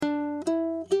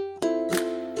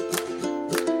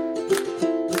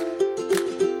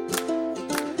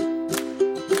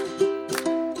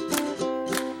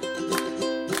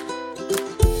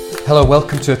Hello,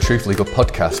 welcome to the Truth Legal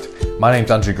podcast. My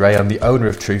name's Andrew Gray. I'm the owner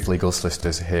of Truth Legal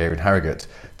Solicitors here in Harrogate.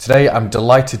 Today I'm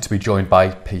delighted to be joined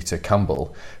by Peter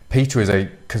Campbell. Peter is a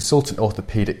consultant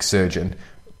orthopaedic surgeon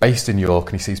based in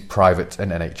York, and he sees private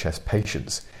and NHS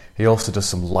patients. He also does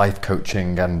some life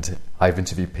coaching, and I've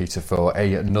interviewed Peter for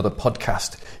another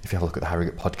podcast. If you have a look at the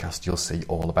Harrogate podcast, you'll see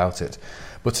all about it.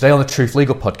 But today on the Truth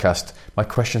Legal podcast, my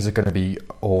questions are going to be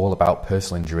all about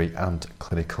personal injury and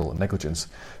clinical negligence.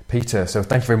 Peter, so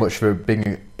thank you very much for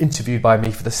being interviewed by me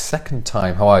for the second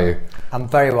time. How are you? I'm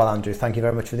very well, Andrew. Thank you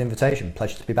very much for the invitation.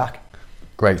 Pleasure to be back.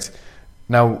 Great.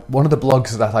 Now, one of the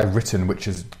blogs that I've written, which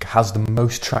has the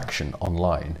most traction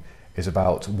online, is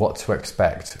about what to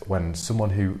expect when someone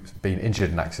who's been injured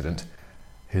in an accident,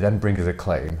 who then brings a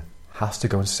claim, has to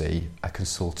go and see a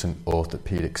consultant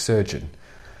orthopaedic surgeon.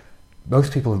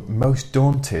 Most people are most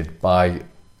daunted by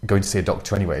going to see a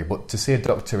doctor anyway, but to see a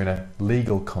doctor in a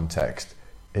legal context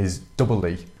is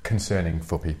doubly concerning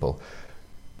for people.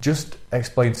 Just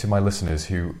explain to my listeners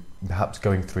who perhaps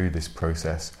going through this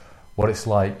process what it's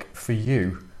like for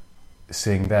you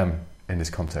seeing them in this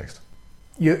context.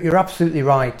 You're absolutely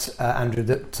right, Andrew,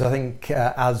 that I think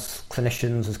as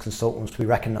clinicians, as consultants, we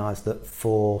recognise that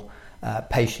for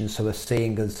patients who are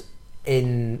seeing us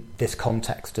in this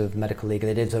context of medical legal,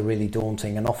 it is a really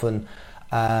daunting and often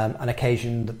an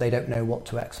occasion that they don't know what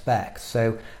to expect.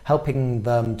 So helping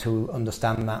them to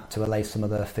understand that, to allay some of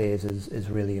their fears is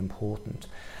really important.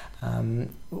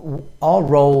 Our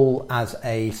role as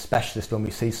a specialist when we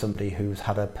see somebody who's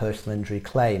had a personal injury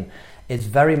claim is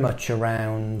very much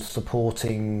around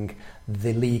supporting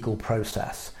the legal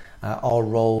process. Our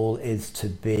role is to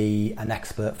be an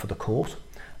expert for the court,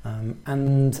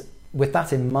 and with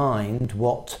that in mind,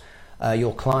 what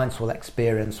your clients will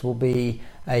experience will be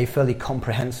a fairly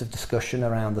comprehensive discussion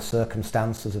around the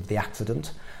circumstances of the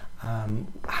accident,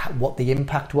 what the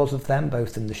impact was of them,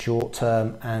 both in the short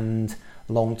term and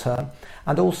long term,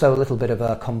 and also a little bit of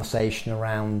a conversation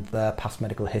around their past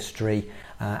medical history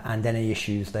and any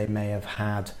issues they may have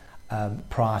had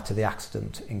prior to the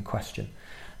accident in question.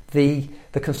 The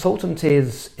consultant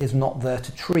is not there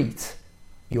to treat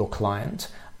your client.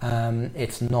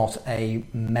 It's not a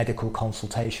medical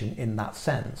consultation in that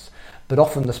sense, but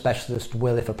often the specialist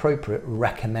will, if appropriate,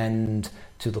 recommend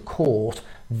to the court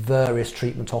various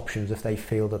treatment options if they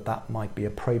feel that might be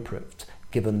appropriate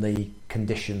given the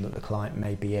condition that the client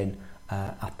may be in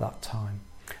at that time.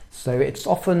 So it's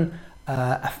often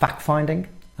a fact-finding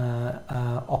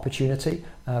opportunity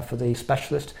for the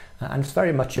specialist, and it's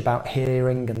very much about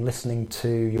hearing and listening to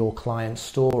your client's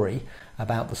story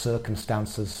about the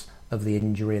circumstances of the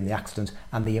injury and the accident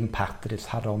and the impact that it's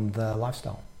had on their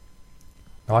lifestyle.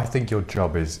 Now, I think your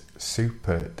job is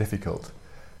super difficult.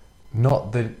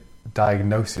 Not the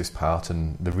diagnosis part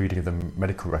and the reading of the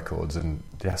medical records and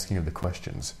the asking of the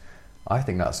questions. I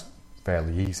think that's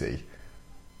fairly easy.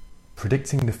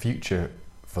 Predicting the future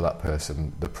for that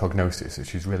person, the prognosis,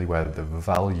 which is really where the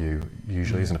value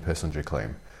usually is in a personal injury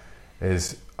claim,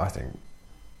 is, I think,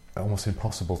 almost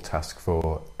impossible task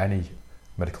for any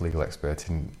medical legal expert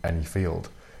in any field.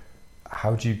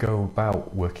 How do you go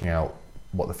about working out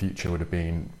what the future would have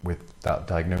been with that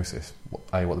diagnosis,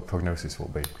 what the prognosis will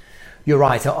be? You're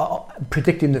right.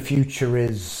 Predicting the future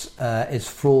is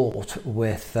fraught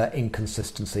with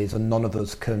inconsistencies, and none of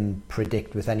us can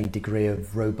predict with any degree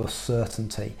of robust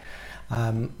certainty.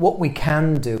 What we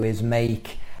can do is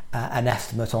make an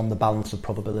estimate on the balance of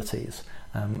probabilities,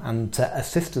 and to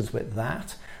assist us with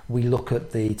that, we look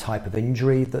at the type of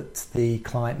injury that the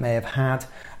client may have had,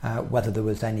 whether there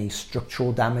was any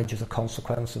structural damage as a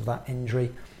consequence of that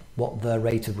injury, what the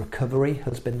rate of recovery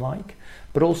has been like,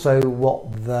 but also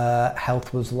what the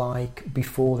health was like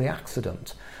before the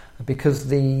accident. Because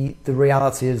the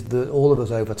reality is that all of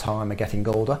us over time are getting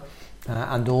older,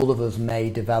 and all of us may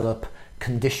develop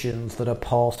conditions that are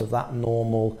part of that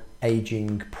normal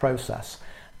aging process.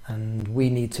 And we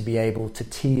need to be able to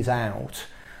tease out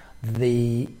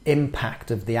the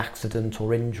impact of the accident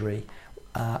or injury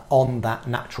on that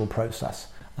natural process,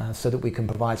 so that we can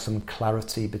provide some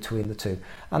clarity between the two.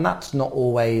 And that's not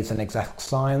always an exact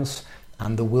science,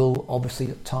 and there will obviously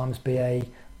at times be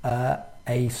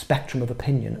a spectrum of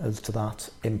opinion as to that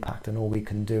impact, and all we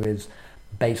can do is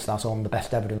base that on the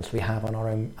best evidence we have on our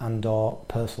own and our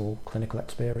personal clinical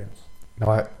experience.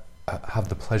 Now, I have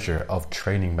the pleasure of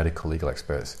training medical legal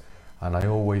experts, and I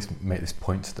always make this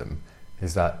point to them,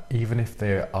 is that even if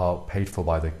they are paid for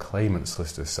by the claimant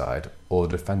solicitor's side or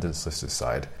the defendant solicitor's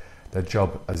side, their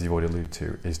job, as you've already alluded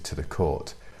to, is to the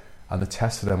court. And the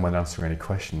test for them when answering any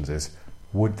questions is,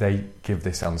 would they give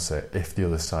this answer if the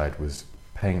other side was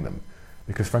paying them?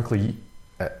 Because frankly,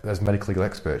 as medical legal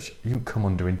experts, you come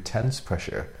under intense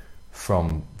pressure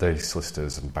from the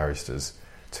solicitors and barristers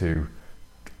to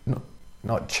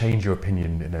not change your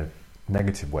opinion in a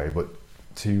negative way, but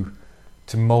to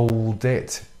mould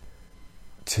it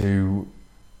to...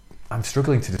 I'm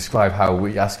struggling to describe how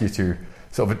we ask you to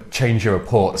sort of change your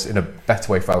reports in a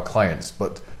better way for our clients,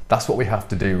 but that's what we have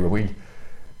to do.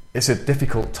 It's a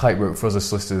difficult tightrope for us as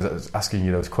solicitors asking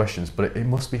you those questions, but it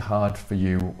must be hard for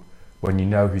you when you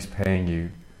know who's paying you.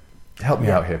 Help me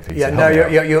out here, Peter. Yeah, no,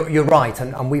 you're right,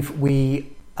 and we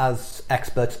as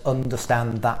experts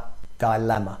understand that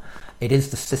dilemma. It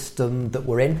is the system that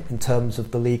we're in terms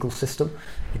of the legal system.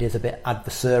 It is a bit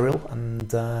adversarial,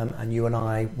 and you and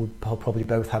I would probably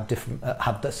both have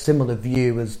a similar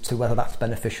view as to whether that's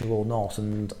beneficial or not.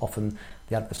 And often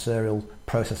the adversarial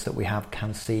process that we have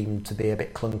can seem to be a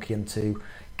bit clunky and to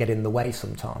get in the way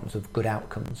sometimes of good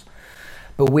outcomes.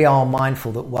 But we are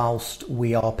mindful that whilst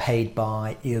we are paid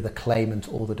by either the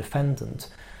claimant or the defendant,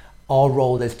 our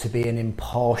role is to be an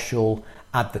impartial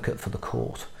advocate for the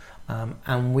court.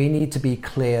 And we need to be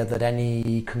clear that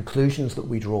any conclusions that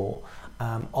we draw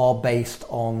are based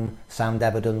on sound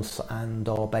evidence and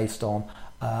are based on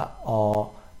are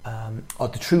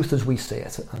the truth as we see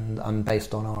it and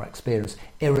based on our experience,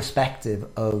 irrespective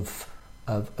of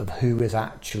who is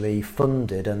actually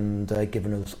funded and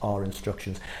given us our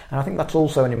instructions. And I think that's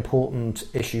also an important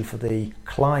issue for the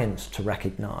clients to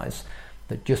recognise,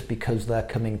 that just because they're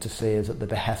coming to see us at the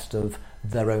behest of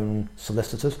their own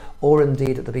solicitors, or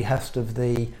indeed at the behest of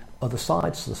the other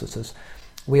side's solicitors,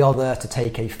 we are there to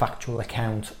take a factual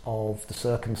account of the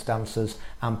circumstances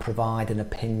and provide an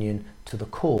opinion to the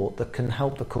court that can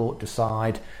help the court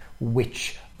decide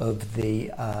which of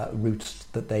the routes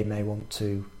that they may want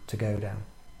to go down.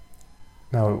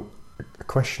 Now, a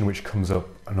question which comes up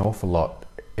an awful lot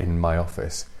in my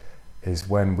office is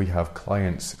when we have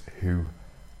clients who,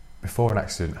 before an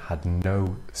accident, had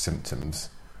no symptoms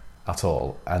at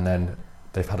all, and then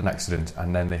they've had an accident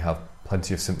and then they have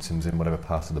plenty of symptoms in whatever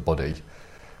part of the body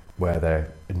where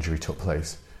their injury took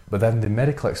place. But then the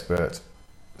medical expert,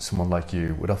 someone like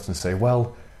you, would often say,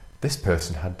 well, this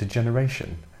person had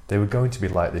degeneration. They were going to be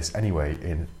like this anyway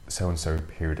in so-and-so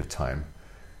period of time.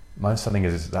 My understanding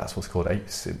is that's what's called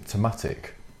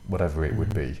asymptomatic, whatever it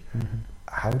would be. Mm-hmm.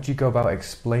 How do you go about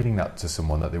explaining that to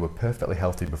someone, that they were perfectly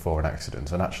healthy before an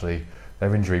accident and actually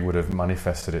their injury would have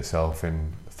manifested itself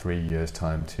in 3 years'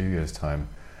 time, 2 years' time?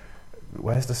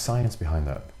 Where's the science behind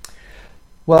that?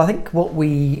 Well, I think what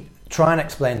we try and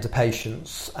explain to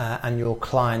patients and your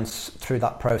clients through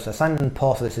that process, and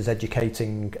part of this is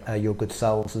educating your good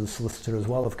selves as a solicitor as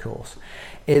well, of course,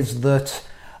 is that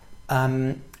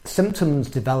symptoms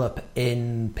develop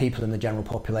in people in the general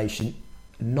population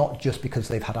not just because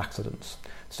they've had accidents.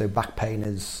 So back pain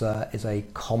is a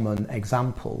common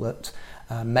example that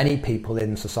many people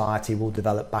in society will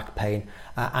develop back pain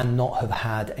and not have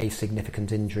had a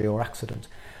significant injury or accident.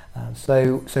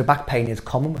 So back pain is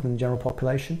common within the general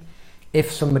population.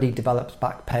 If somebody develops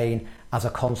back pain as a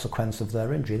consequence of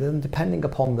their injury, then depending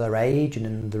upon their age and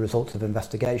in the results of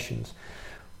investigations,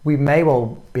 we may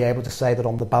well be able to say that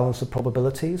on the balance of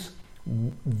probabilities,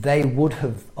 they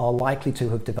are likely to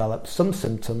have developed some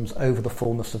symptoms over the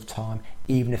fullness of time,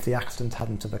 even if the accident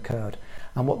hadn't have occurred.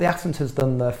 And what the accident has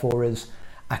done, therefore, is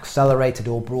accelerated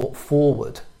or brought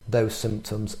forward those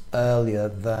symptoms earlier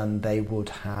than they would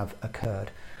have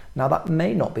occurred. Now, that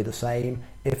may not be the same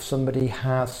if somebody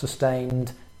has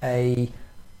sustained a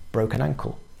broken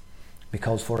ankle,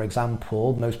 because, for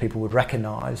example, most people would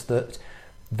recognise that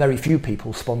very few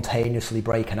people spontaneously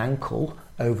break an ankle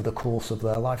over the course of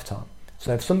their lifetime.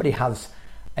 So if somebody has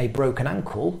a broken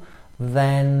ankle,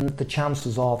 then the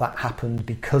chances are that happened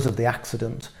because of the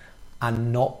accident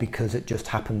and not because it just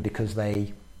happened because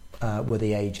they were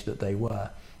the age that they were.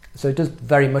 So it does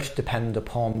very much depend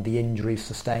upon the injuries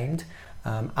sustained,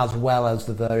 as well as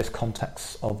the various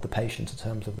contexts of the patient in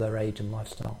terms of their age and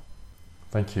lifestyle.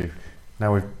 Thank you.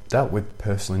 Now, we've dealt with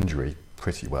personal injury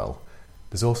pretty well.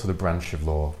 There's also the branch of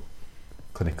law,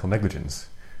 clinical negligence.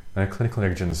 Now, clinical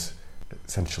negligence,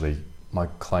 essentially, my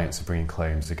clients are bringing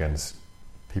claims against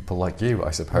people like you,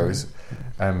 I suppose,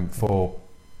 for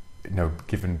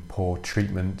given poor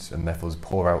treatment and therefore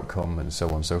poor outcome and so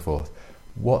on and so forth.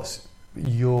 What's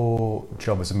your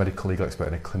job as a medical legal expert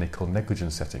in a clinical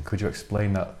negligence setting? Could you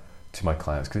explain that to my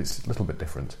clients? Because it's a little bit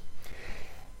different.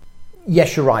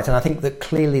 Yes, you're right. And I think that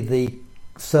clearly the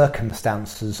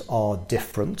circumstances are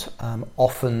different.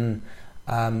 Often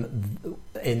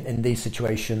in these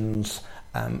situations,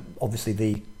 obviously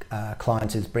the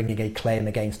client is bringing a claim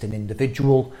against an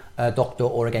individual doctor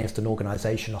or against an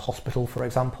organisation, a hospital, for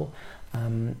example.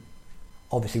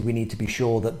 obviously we need to be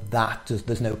sure that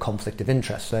there's no conflict of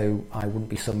interest. So I wouldn't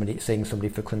be seeing somebody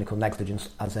for clinical negligence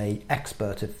as an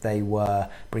expert if they were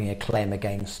bringing a claim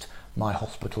against my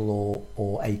hospital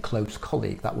or a close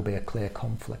colleague. That would be a clear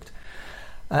conflict.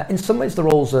 In some ways the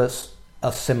roles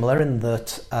are similar in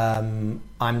that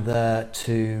I'm there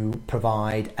to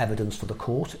provide evidence for the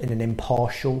court in an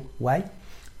impartial way,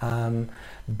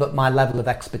 but my level of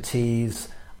expertise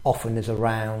often is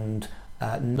around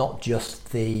not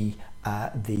just the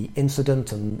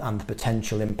incident and the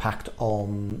potential impact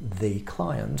on the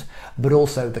client, but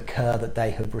also the care that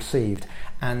they have received,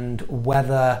 and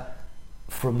whether,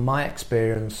 from my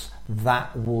experience,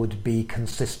 that would be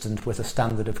consistent with a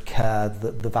standard of care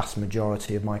that the vast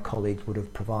majority of my colleagues would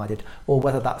have provided, or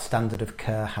whether that standard of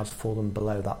care has fallen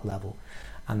below that level.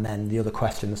 And then the other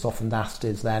question that's often asked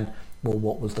is then, well,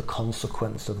 what was the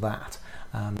consequence of that?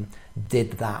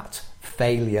 Did that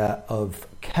failure of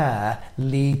care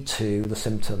lead to the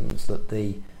symptoms that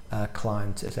the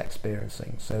client is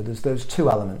experiencing? So there's those two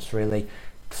elements really: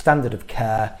 standard of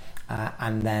care,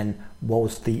 and then what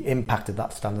was the impact of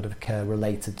that standard of care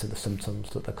related to the symptoms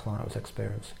that the client was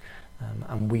experiencing.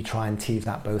 And we try and tease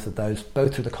out both of those,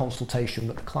 both through the consultation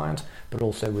with the client, but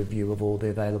also review of all the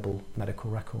available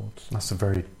medical records. That's a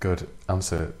very good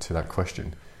answer to that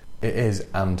question. It is,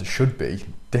 and should be,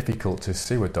 difficult to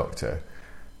sue a doctor.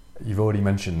 You've already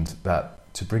mentioned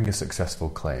that to bring a successful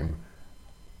claim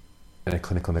in a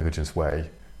clinical negligence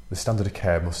way, the standard of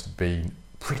care must be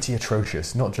pretty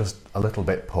atrocious, not just a little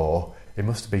bit poor. It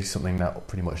must be something that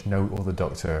pretty much no other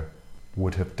doctor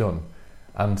would have done.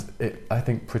 And it, I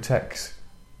think, protects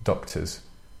doctors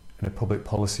in a public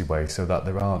policy way so that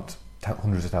there aren't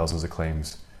hundreds of thousands of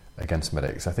claims against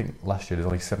medics. I think last year there's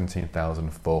only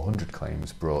 17,400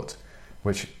 claims brought,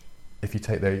 which, if you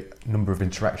take the number of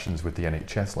interactions with the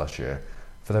NHS last year,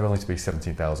 for there only to be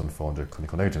 17,400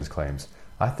 clinical negligence claims,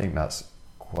 I think that's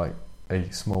quite a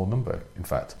small number, in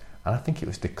fact. And I think it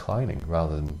was declining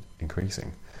rather than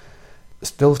increasing.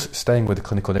 Still staying with the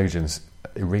clinical negligence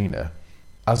arena,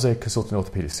 as a consultant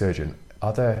orthopaedic surgeon,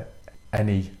 are there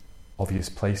any obvious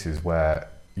places where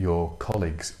your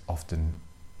colleagues often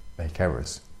make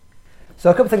errors? So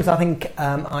a couple of things I think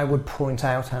I would point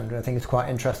out, Andrew. I think it's quite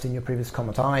interesting, your previous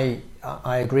comment. I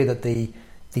agree that the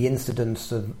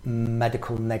incidence of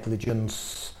medical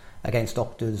negligence against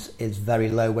doctors is very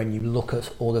low when you look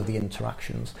at all of the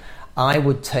interactions. I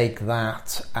would take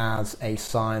that as a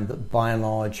sign that, by and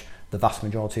large, the vast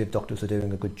majority of doctors are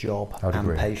doing a good job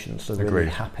and patients are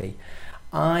really happy.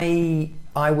 I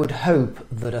would hope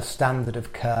that a standard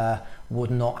of care would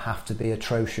not have to be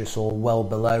atrocious or well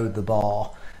below the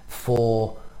bar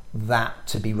for that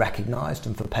to be recognised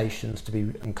and for patients to be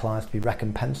and clients to be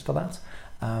recompensed for that.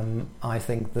 I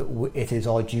think that it is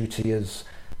our duty as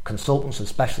consultants, as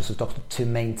specialists, as doctors, to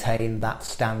maintain that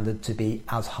standard to be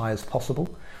as high as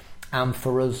possible, and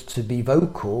for us to be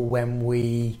vocal when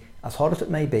we, as hard as it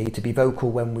may be, to be vocal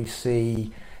when we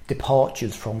see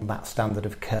departures from that standard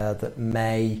of care that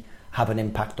may have an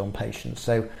impact on patients.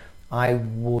 So I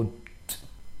would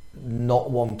not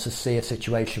want to see a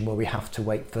situation where we have to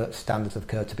wait for standards of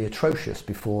care to be atrocious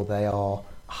before they are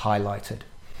highlighted.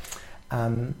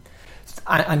 And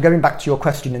going back to your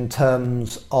question in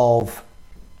terms of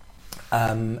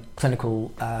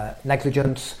clinical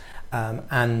negligence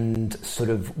and sort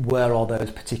of where are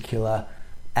those particular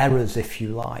errors, if you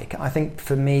like, I think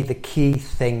for me the key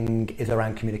thing is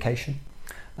around communication.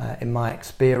 In my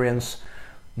experience,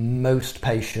 most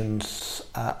patients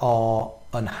are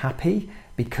unhappy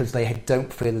because they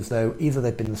don't feel as though either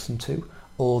they've been listened to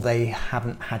or they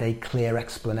haven't had a clear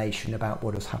explanation about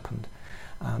what has happened.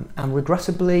 And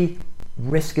regrettably,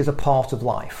 risk is a part of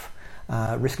life.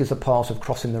 Risk is a part of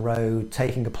crossing the road,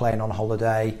 taking a plane on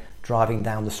holiday, driving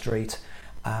down the street.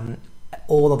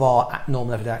 All of our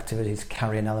normal everyday activities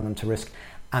carry an element of risk,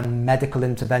 and medical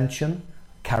intervention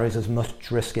carries as much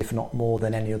risk, if not more,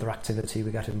 than any other activity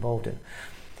we get involved in.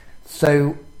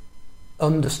 So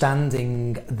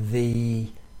understanding the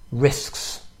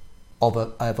risks of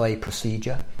a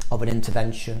procedure, of an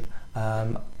intervention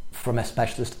from a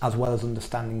specialist, as well as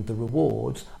understanding the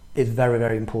rewards, is very,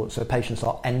 very important. So patients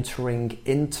are entering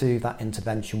into that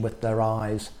intervention with their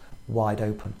eyes wide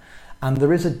open. And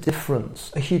there is a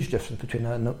difference, a huge difference between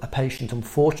a patient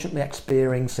unfortunately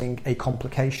experiencing a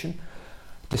complication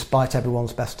despite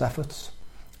everyone's best efforts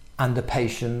and a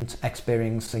patient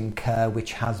experiencing care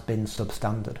which has been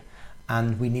substandard.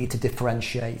 And we need to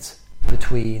differentiate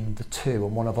between the two.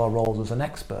 And one of our roles as an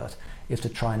expert is to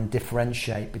try and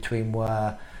differentiate between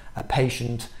where a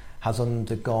patient has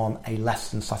undergone a less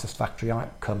than satisfactory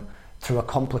outcome through a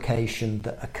complication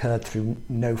that occurred through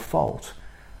no fault,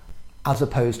 as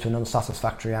opposed to an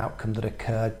unsatisfactory outcome that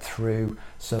occurred through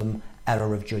some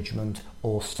error of judgment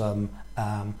or some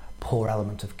poor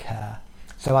element of care.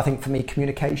 So I think for me,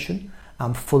 communication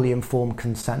and fully informed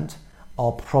consent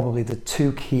are probably the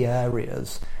two key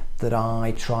areas that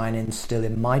I try and instill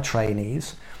in my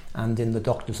trainees and in the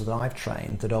doctors that I've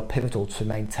trained that are pivotal to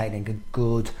maintaining a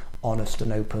good, honest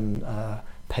and open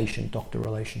patient-doctor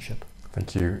relationship.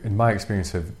 Thank you. In my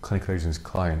experience of clinical negligence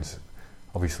clients,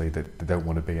 obviously they don't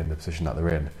want to be in the position that they're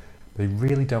in. They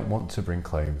really don't want to bring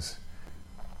claims.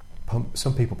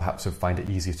 Some people perhaps find it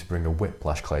easier to bring a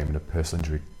whiplash claim in a personal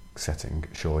injury setting,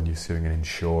 sure, and you're suing an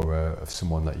insurer of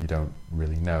someone that you don't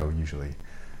really know usually.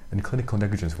 In a clinical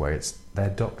negligence way, it's their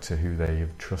doctor who they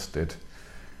have trusted,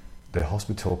 the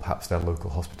hospital, perhaps their local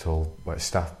hospital, where it's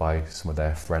staffed by some of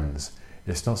their friends.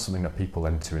 It's not something that people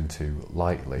enter into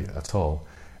lightly at all.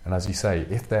 And as you say,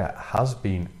 if there has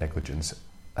been negligence,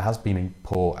 there has been a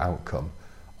poor outcome,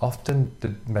 often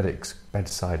the medic's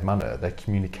bedside manner, their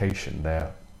communication,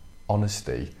 their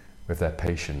honesty with their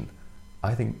patient,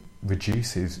 I think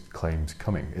reduces claims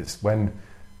coming. It's when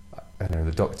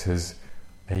the doctors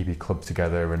maybe club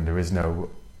together and there is no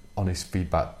honest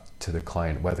feedback to the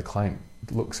client, where the client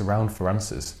looks around for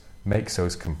answers, makes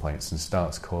those complaints and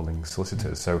starts calling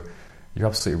solicitors. So you're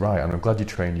absolutely right, and I'm glad you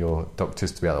train your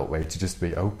doctors to be that way, to just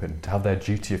be open, to have their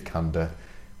duty of candour,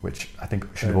 which I think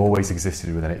should have always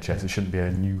existed with NHS. It shouldn't be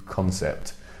a new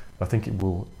concept. I think it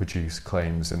will reduce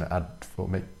claims and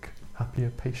make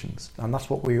happier patients. And that's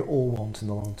what we all want in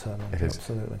the long term. It is.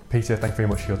 Absolutely. Peter, thank you very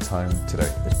much for your time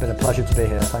today. It's been a pleasure to be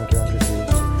here. Thank you,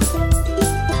 Andrew.